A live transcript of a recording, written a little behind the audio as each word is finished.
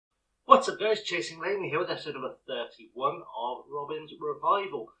What's up guys, Chasing Laney here with episode number 31 of Robin's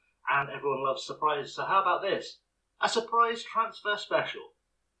Revival. And everyone loves surprises, so how about this? A surprise transfer special.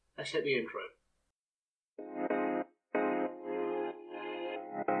 Let's hit the intro.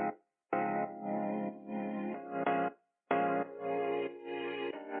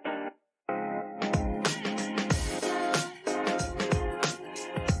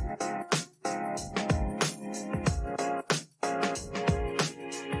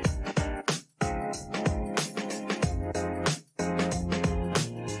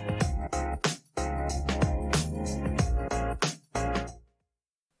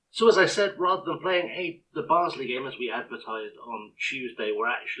 So as I said, rather than playing the Barnsley game as we advertised on Tuesday, we're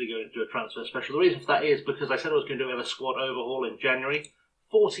actually going to do a transfer special. The reason for that is because I said I was going to do a squad overhaul in January.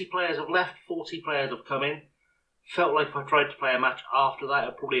 40 players have left, 40 players have come in. Felt like if I tried to play a match after that, it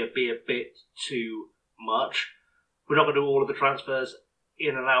would probably be a bit too much. We're not going to do all of the transfers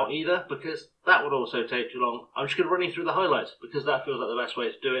in and out either, because that would also take too long. I'm just going to run you through the highlights, because that feels like the best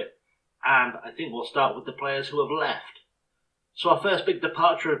way to do it. And I think we'll start with the players who have left. So our first big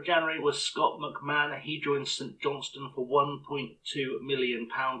departure of January was Scott McMahon. He joined St Johnstone for £1.2 million.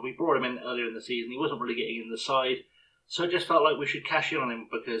 We brought him in earlier in the season. He wasn't really getting in the side, so it just felt like we should cash in on him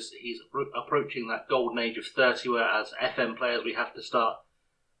because he's approaching that golden age of 30, where as FM players we have to start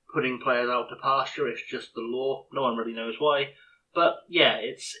putting players out to pasture. It's just the law. No one really knows why. But yeah,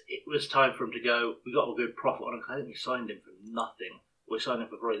 it was time for him to go. We got a good profit on him. I think we signed him for nothing. We signed him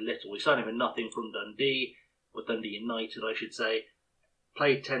for very little. We signed him for nothing from Dundee. With Dundee United, I should say.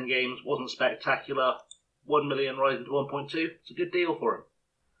 Played 10 games, wasn't spectacular. 1 million rising to 1.2. It's a good deal for him.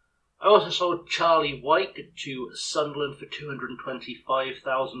 I also sold Charlie White to Sunderland for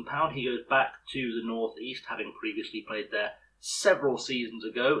 £225,000. He goes back to the North East, having previously played there several seasons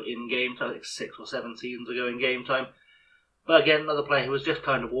ago in game time. I think 6 or 7 seasons ago in game time. But again, another player who was just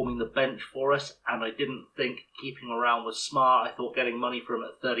kind of warming the bench for us, and I didn't think keeping him around was smart. I thought getting money for him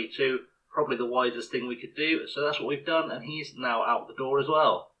at 32 probably the wisest thing we could do, so that's what we've done, and he's now out the door as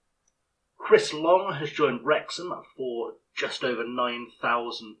well. Chris Long has joined Wrexham for just over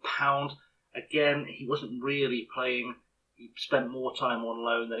 £9,000. Again, he wasn't really playing. He spent more time on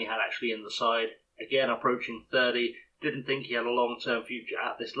loan than he had actually in the side. Again, approaching 30, didn't think he had a long-term future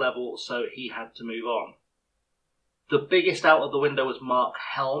at this level, so he had to move on. The biggest out of the window was Mark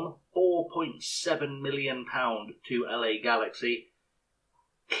Helm, £4.7 million to LA Galaxy.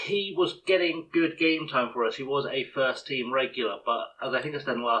 He was getting good game time for us. He was a first-team regular, but as I think I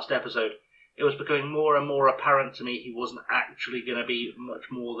said in the last episode, it was becoming more and more apparent to me he wasn't actually going to be much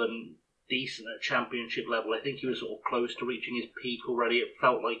more than decent at championship level. I think he was sort of close to reaching his peak already. It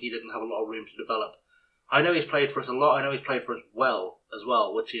felt like he didn't have a lot of room to develop. I know he's played for us a lot. I know he's played for us well as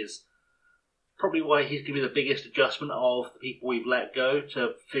well, which is probably why he's going to be the biggest adjustment of the people we've let go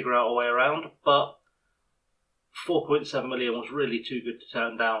to figure out a way around, but 4.7 million was really too good to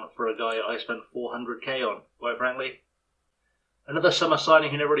turn down for a guy I spent 400k on, quite frankly. Another summer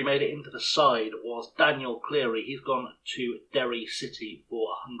signing who never really made it into the side was Daniel Cleary. He's gone to Derry City for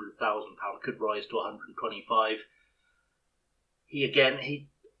 £100,000, could rise to 125. He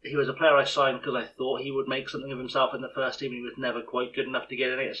was a player I signed because I thought he would make something of himself in the first team. He was never quite good enough to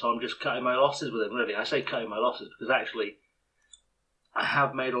get in it, so I'm just cutting my losses with him, really. I say cutting my losses because actually I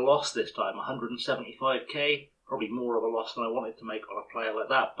have made a loss this time, 175k. Probably more of a loss than I wanted to make on a player like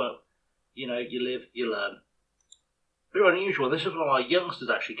that, but, you know, you live, you learn. Very unusual. This is one of our youngsters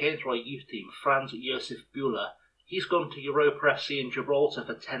actually, came through our youth team, Franz Josef Buehler. He's gone to Europa FC in Gibraltar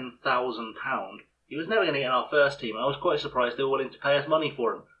for £10,000. He was never going to get in our first team. I was quite surprised they were willing to pay us money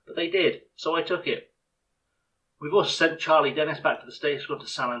for him, but they did, so I took it. We've also sent Charlie Dennis back to the States, gone to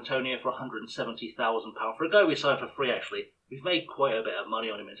San Antonio for £170,000. For a guy we signed for free, actually. We've made quite a bit of money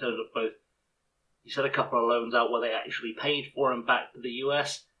on him in terms of both. He's had a couple of loans out where they actually paid for him back to the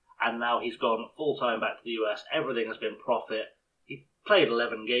US, and now he's gone full-time back to the US. Everything has been profit. He played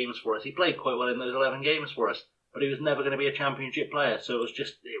 11 games for us. He played quite well in those 11 games for us, but he was never going to be a championship player, so it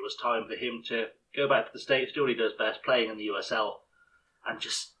was time for him to go back to the States, do what he does best, playing in the USL, and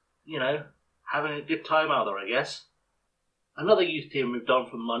just, you know, having a good time out there, I guess. Another youth team moved on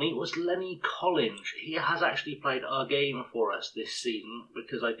for money was Lenny Collins. He has actually played our game for us this season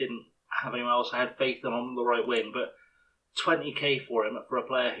because I didn't have anyone else. I had faith in on the right wing, but 20k for him for a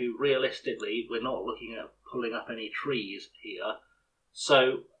player who realistically we're not looking at pulling up any trees here.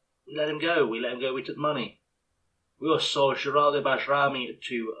 So we let him go. We took money. We also sold Gerardo Bajrami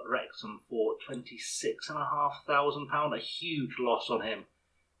to Wrexham for £26,500. A huge loss on him.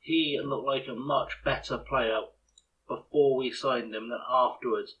 He looked like a much better player before we signed him than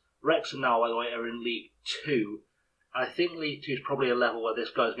afterwards. Wrexham now, by the way, are in League 2. I think League 2 is probably a level where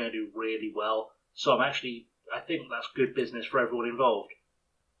this guy's going to do really well. So I think that's good business for everyone involved.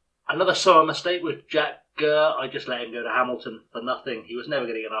 Another summer mistake with Jack Gurr. I just let him go to Hamilton for nothing. He was never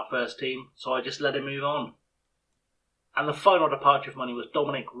going to get in our first team, so I just let him move on. And the final departure for money was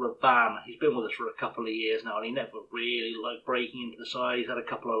Dominic Ravan. He's been with us for a couple of years now, and he never really liked breaking into the side. He's had a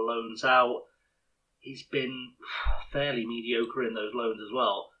couple of loans out. He's been fairly mediocre in those loans as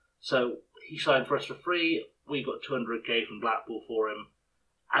well. So he signed for us for free. We got 200k from Blackpool for him.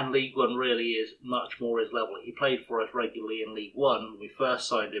 And League One really is much more his level. He played for us regularly in League One when we first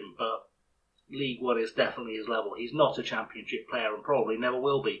signed him, but League One is definitely his level. He's not a Championship player and probably never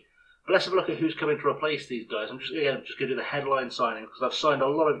will be. But let's have a look at who's coming to replace these guys. I'm just going to do the headline signing because I've signed a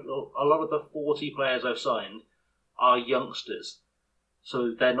lot of the 40 players I've signed are youngsters.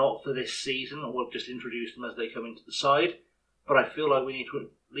 So they're not for this season. We'll just introduce them as they come into the side. But I feel like we need to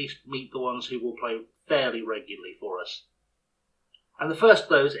at least meet the ones who will play fairly regularly for us. And the first of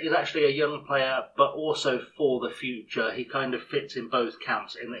those is actually a young player, but also for the future. He kind of fits in both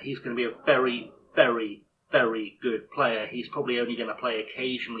camps in that he's going to be a very, very, very good player. He's probably only going to play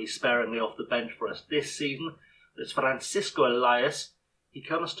occasionally, sparingly off the bench for us this season. It's Francisco Elias. He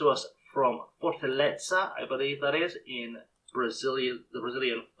comes to us from Fortaleza, I believe that is, in the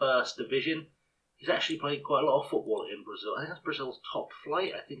Brazilian First Division. He's actually played quite a lot of football in Brazil. I think that's Brazil's top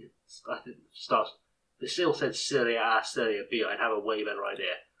flight. I think it starts. It still said Serie A, Serie B. I'd have a way better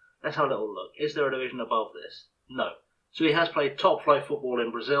idea. Let's have a little look. Is there a division above this? No. So he has played top flight football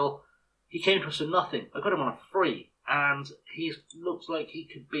in Brazil. He came to us for nothing. I got him on a free, and he looks like he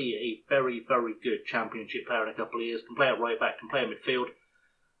could be a very, very good Championship player in a couple of years. Can play at right back, can play at midfield.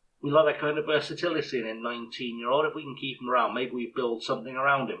 We like that kind of versatility in a 19-year-old. If we can keep him around, maybe we build something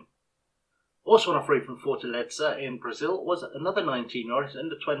around him. Also on a free from Fortaleza in Brazil was another 19-year-old. He's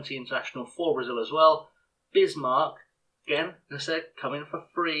under 20 international for Brazil as well. Bismarck, again, as I said, coming for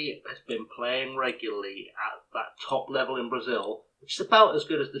free, has been playing regularly at that top level in Brazil, which is about as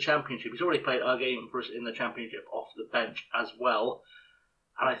good as the Championship. He's already played our game for us in the Championship off the bench as well.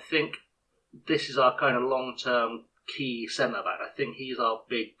 And I think this is our kind of long-term key centre-back. I think he's our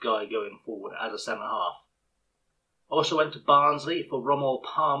big guy going forward as a centre-half. Also went to Barnsley for Rommel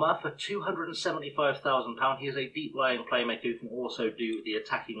Palmer for £275,000. He is a deep-lying playmaker who can also do the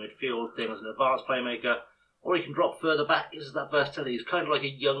attacking midfield thing as an advanced playmaker, or he can drop further back. This is that versatility. He's kind of like a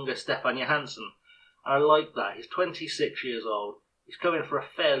younger Stefan Johansson. I like that. He's 26 years old. He's coming for a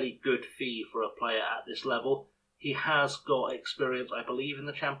fairly good fee for a player at this level. He has got experience, I believe, in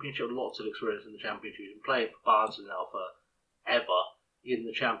the Championship, lots of experience in the Championship. He's been playing for Barnsley now for ever in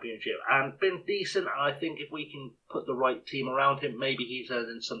the Championship and been decent. I think if we can put the right team around him, maybe he turns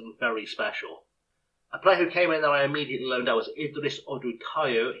into something very special. A player who came in that I immediately loaned out was Idris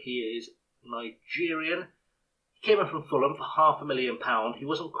Odutayo. He is Nigerian. He came in from Fulham for £500,000. He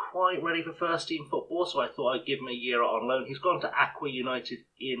wasn't quite ready for first team football, so I thought I'd give him a year on loan. He's gone to Aqua United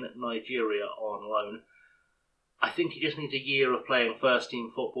in Nigeria on loan. I think he just needs a year of playing first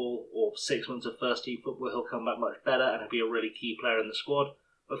team football or 6 months of first team football. He'll come back much better and he'll be a really key player in the squad.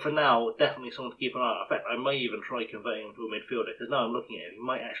 But for now, definitely someone to keep an eye on. In fact, I may even try converting him to a midfielder because now I'm looking at him, he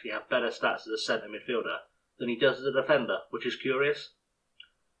might actually have better stats as a centre midfielder than he does as a defender, which is curious.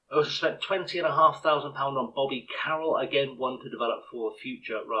 I also spent £20,500 on Bobby Carroll, again one to develop for the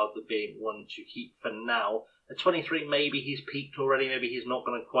future rather than being one to keep for now. At 23, maybe he's peaked already, maybe he's not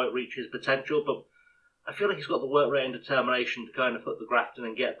going to quite reach his potential, but I feel like he's got the work rate and determination to kind of put the graft in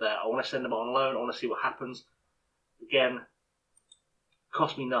and get there. I want to send him on loan. I want to see what happens. Again,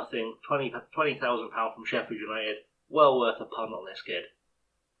 cost me nothing. £20,000 from Sheffield United. Well worth a punt on this kid.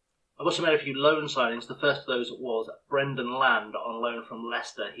 I've also made a few loan signings. The first of those was Brendan Land on loan from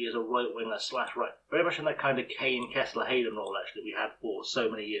Leicester. He is a right winger / right. Very much in that kind of Kane, Kessler, Hayden role actually we had for so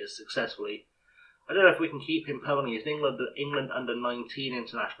many years successfully. I don't know if we can keep him permanently. He's an England under-19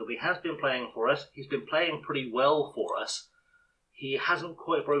 international, but he has been playing for us. He's been playing pretty well for us. He hasn't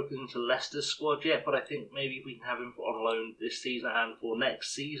quite broken into Leicester's squad yet, but I think maybe we can have him on loan this season and for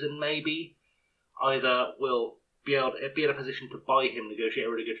next season maybe. Either we'll be in a position to buy him, negotiate a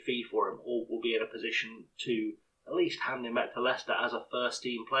really good fee for him, or we'll be in a position to at least hand him back to Leicester as a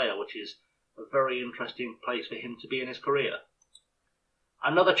first-team player, which is a very interesting place for him to be in his career.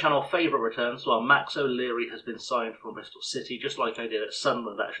 Another channel favourite return, so Max O'Leary has been signed from Bristol City, just like I did at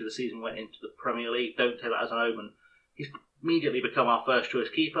Sunderland. Actually, the season went into the Premier League. Don't take that as an omen. He's immediately become our first choice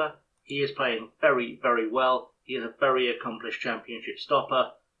keeper. He is playing very, very well. He is a very accomplished Championship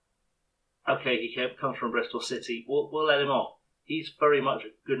stopper. Okay, he comes from Bristol City. We'll let him off. He's very much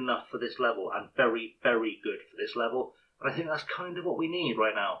good enough for this level and very, very good for this level. And I think that's kind of what we need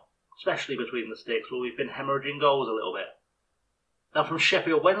right now. especially between the sticks, where we've been hemorrhaging goals a little bit. Now from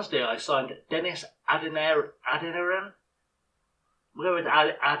Sheffield Wednesday, I signed Dennis Adeniran. We'll go with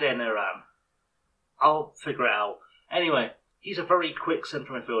Adeniran. I'll figure it out. Anyway, he's a very quick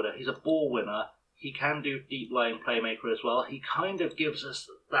central midfielder. He's a ball winner. He can do deep-lying playmaker as well. He kind of gives us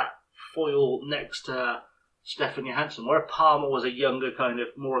that foil next to Stefan Johansson, where Palmer was a younger, kind of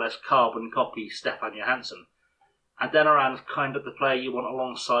more or less carbon copy Stefan Johansson. And Adeniran's kind of the player you want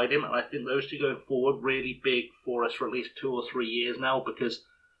alongside him, and I think those two going forward really big for us for at least 2 or 3 years now, because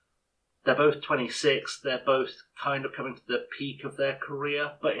they're both 26, they're both kind of coming to the peak of their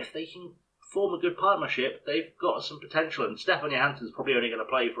career, but if they can form a good partnership, they've got some potential, and Stefan Johansson's probably only going to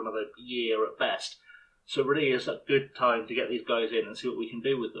play for another year at best, so it really is a good time to get these guys in and see what we can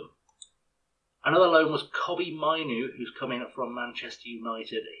do with them. Another loan was Kobbie Mainoo, who's coming from Manchester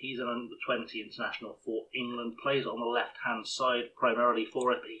United. He's an under-20 international for England, plays on the left-hand side primarily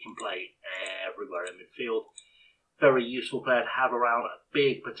for us, but he can play everywhere in midfield. Very useful player to have around, a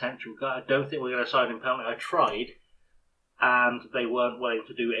big potential guy. I don't think we're going to sign him permanently. I tried, and they weren't willing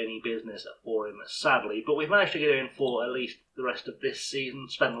to do any business for him, sadly. But we've managed to get him in for at least the rest of this season.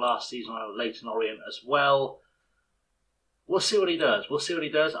 Spent last season on Leyton Orient as well. We'll see what he does.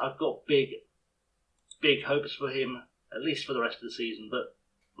 I've got big hopes for him, at least for the rest of the season, but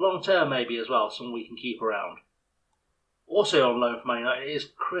long term maybe as well, someone we can keep around. Also on loan from Man United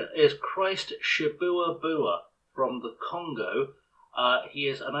is Christ Shibuabua from the Congo. He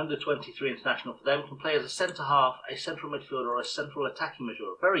is an under-23 international for them, can play as a centre-half, a central midfielder, or a central attacking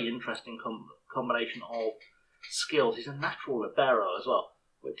midfielder. Very interesting combination of skills. He's a natural libero as well,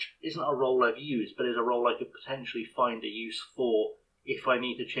 which isn't a role I've used, but is a role I could potentially find a use for if I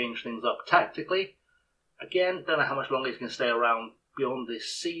need to change things up tactically. Again, don't know how much longer he's going to stay around beyond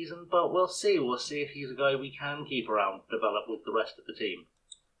this season, but we'll see. We'll see if he's a guy we can keep around, develop with the rest of the team.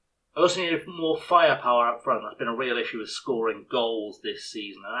 I also needed more firepower up front. That's been a real issue with scoring goals this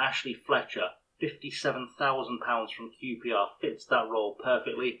season. And Ashley Fletcher, £57,000 from QPR, fits that role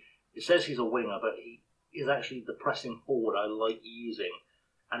perfectly. It says he's a winger, but he is actually the pressing forward I like using.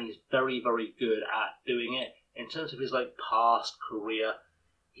 And he's very, very good at doing it. In terms of his past career,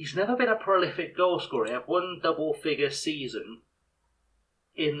 he's never been a prolific goal scorer. He had one double-figure season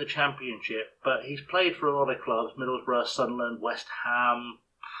in the Championship, but he's played for a lot of clubs, Middlesbrough, Sunderland, West Ham,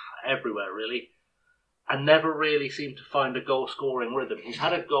 everywhere really, and never really seemed to find a goal-scoring rhythm. He's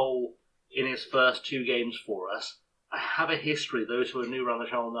had a goal in his first 2 games for us. I have a history, those who are new around the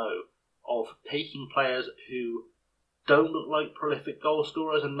channel know, of taking players who don't look like prolific goal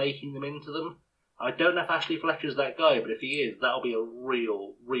scorers and making them into them. I don't know if Ashley Fletcher's that guy, but if he is, that'll be a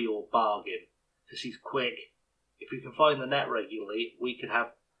real bargain, because he's quick. If we can find the net regularly, we could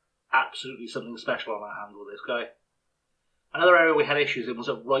have absolutely something special on our hands with this guy. Another area we had issues in was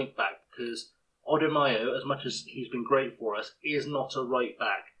at right back, because Odemayo, as much as he's been great for us, is not a right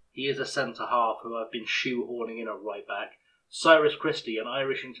back. He is a centre half who I've been shoehorning in a right back. Cyrus Christie, an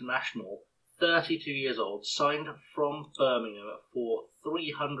Irish international, 32 years old, signed from Birmingham for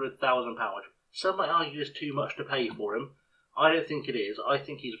 £300,000. Some might argue it's too much to pay for him. I don't think it is. I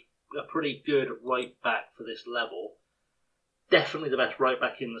think he's a pretty good right back for this level. Definitely the best right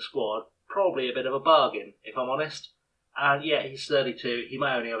back in the squad. Probably a bit of a bargain, if I'm honest. And yeah, he's 32. He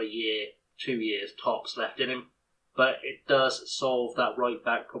may only have a year, 2 years tops left in him. But it does solve that right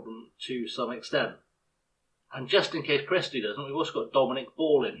back problem to some extent. And just in case Christie doesn't, we've also got Dominic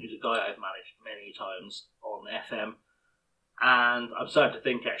Ballin, who's a guy I've managed many times on FM. And I'm starting to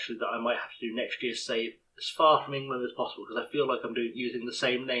think actually that I might have to do next year's save as far from England as possible, because I feel like I'm using the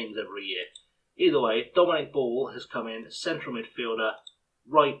same names every year. Either way, Dominic Ball has come in, central midfielder,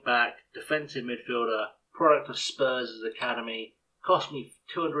 right back, defensive midfielder, product of Spurs' academy, cost me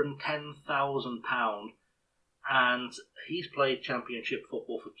 £210,000, and he's played Championship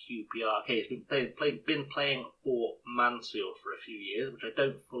football for QPR. Okay, he's been playing for Mansfield for a few years, which I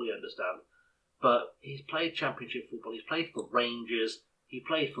don't fully understand. But he's played Championship football. He's played for Rangers. He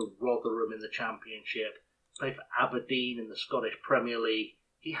played for Rotherham in the Championship. Played for Aberdeen in the Scottish Premier League.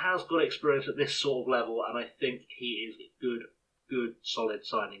 He has got experience at this sort of level, and I think he is a good, solid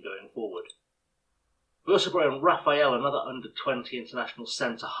signing going forward. We also brought in Rafael, another under-20 international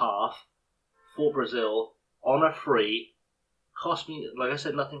centre-half for Brazil, on a free. Cost me, like I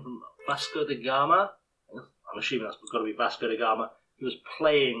said, nothing from Vasco da Gama. I'm assuming that's got to be Vasco da Gama. He was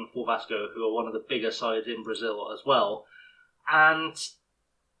playing for Vasco, who are one of the bigger sides in Brazil as well. And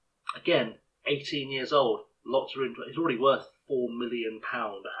again, 18 years old. Lots of interest. He's already worth £4 million,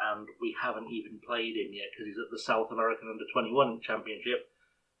 and we haven't even played him yet because he's at the South American Under-21 Championship.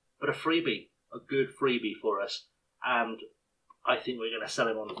 But a freebie, a good freebie for us. And I think we're going to sell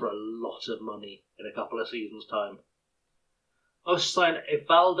him on for a lot of money in a couple of seasons' time. I've signed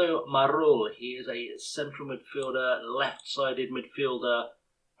Evaldo Marul. He is a central midfielder, left-sided midfielder,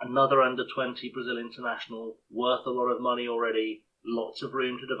 another under-20 Brazil international, worth a lot of money already, lots of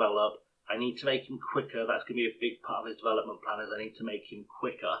room to develop. I need to make him quicker. That's going to be a big part of his development plan, is I need to make him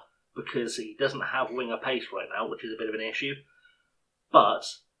quicker because he doesn't have winger pace right now, which is a bit of an issue. But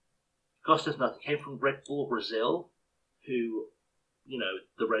it cost us nothing. Came from Red Bull Brazil, who, you know,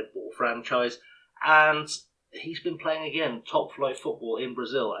 the Red Bull franchise, and he's been playing again top flight football in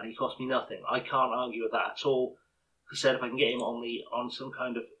Brazil, and he cost me nothing. I can't argue with that at all. He said if I can get him on some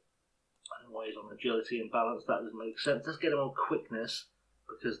kind of, I don't know why he's on agility and balance, that doesn't make sense. Let's get him on quickness,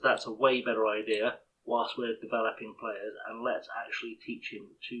 because that's a way better idea whilst we're developing players, and let's actually teach him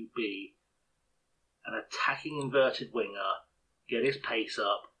to be an attacking inverted winger, get his pace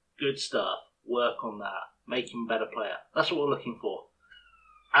up, good stuff, work on that, make him a better player. That's what we're looking for.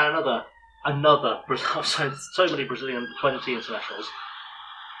 And another I've signed so many Brazilian 20 internationals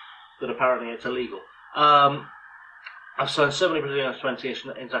that apparently it's illegal. I've signed so many Brazilian 20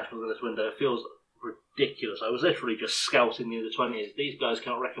 internationals in this window, it feels ridiculous. I was literally just scouting the under-20s. These guys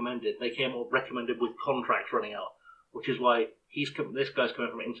came recommended. They came recommended with contracts running out, which is why this guy's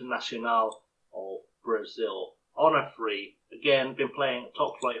coming from Internacional of Brazil on a free. Again, been playing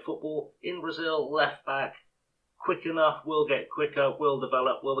top flight football in Brazil, left back, quick enough, will get quicker, will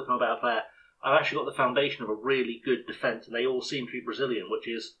develop, will become a better player. I've actually got the foundation of a really good defence, and they all seem to be Brazilian, which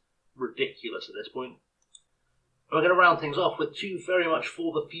is ridiculous at this point. We're going to round things off with two very much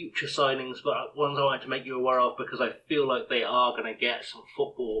for the future signings, but ones I wanted to make you aware of because I feel like they are going to get some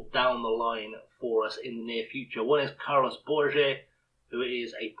football down the line for us in the near future. One is Carlos Borges, who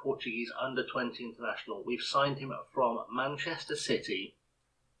is a Portuguese under-20 international. We've signed him from Manchester City.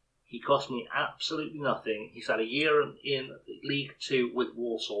 He cost me absolutely nothing. He's had a year in League Two with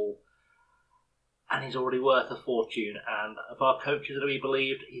Walsall, and he's already worth a fortune. And if our coaches are to be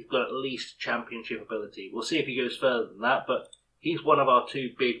believed, he's got at least championship ability. We'll see if he goes further than that, but he's one of our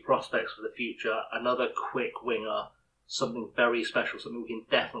two big prospects for the future. Another quick winger, something very special, something we can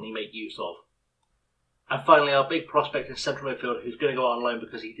definitely make use of. And finally, our big prospect in central midfield, who's going to go on loan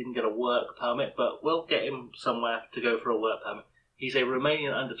because he didn't get a work permit, but we'll get him somewhere to go for a work permit. He's a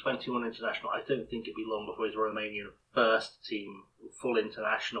Romanian under-21 international. I don't think it'd be long before he's a Romanian first team full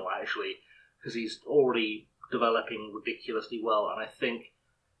international, actually, because he's already developing ridiculously well, and I think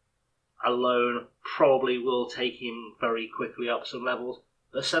a loan probably will take him very quickly up some levels.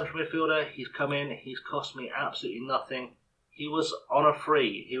 The central midfielder, he's come in, he's cost me absolutely nothing. He was on a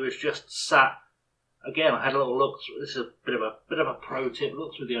free. He was just sat. Again, I had a little look. This is a bit of a pro tip.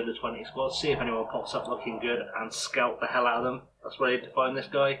 Look through the under-20 squad, see if anyone pops up looking good, and scout the hell out of them. That's where I had to find this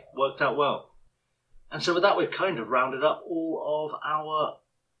guy. Worked out well. And so with that, we've kind of rounded up all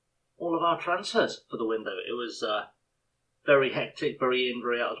of our transfers for the window. It was very hectic, very in,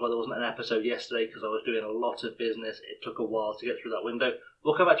 very out. That's why there wasn't an episode yesterday, because I was doing a lot of business. It took a while to get through that window.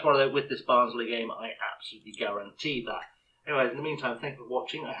 We'll come back tomorrow though with this Barnsley game. I absolutely guarantee that. Anyway, in the meantime, thank you for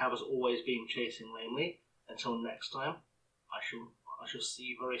watching. I have, as always, been Chasing Lamely. Until next time, I shall see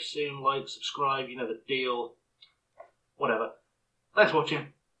you very soon. Like, subscribe, you know the deal. Whatever. Thanks for watching.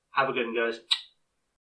 Have a good one, guys.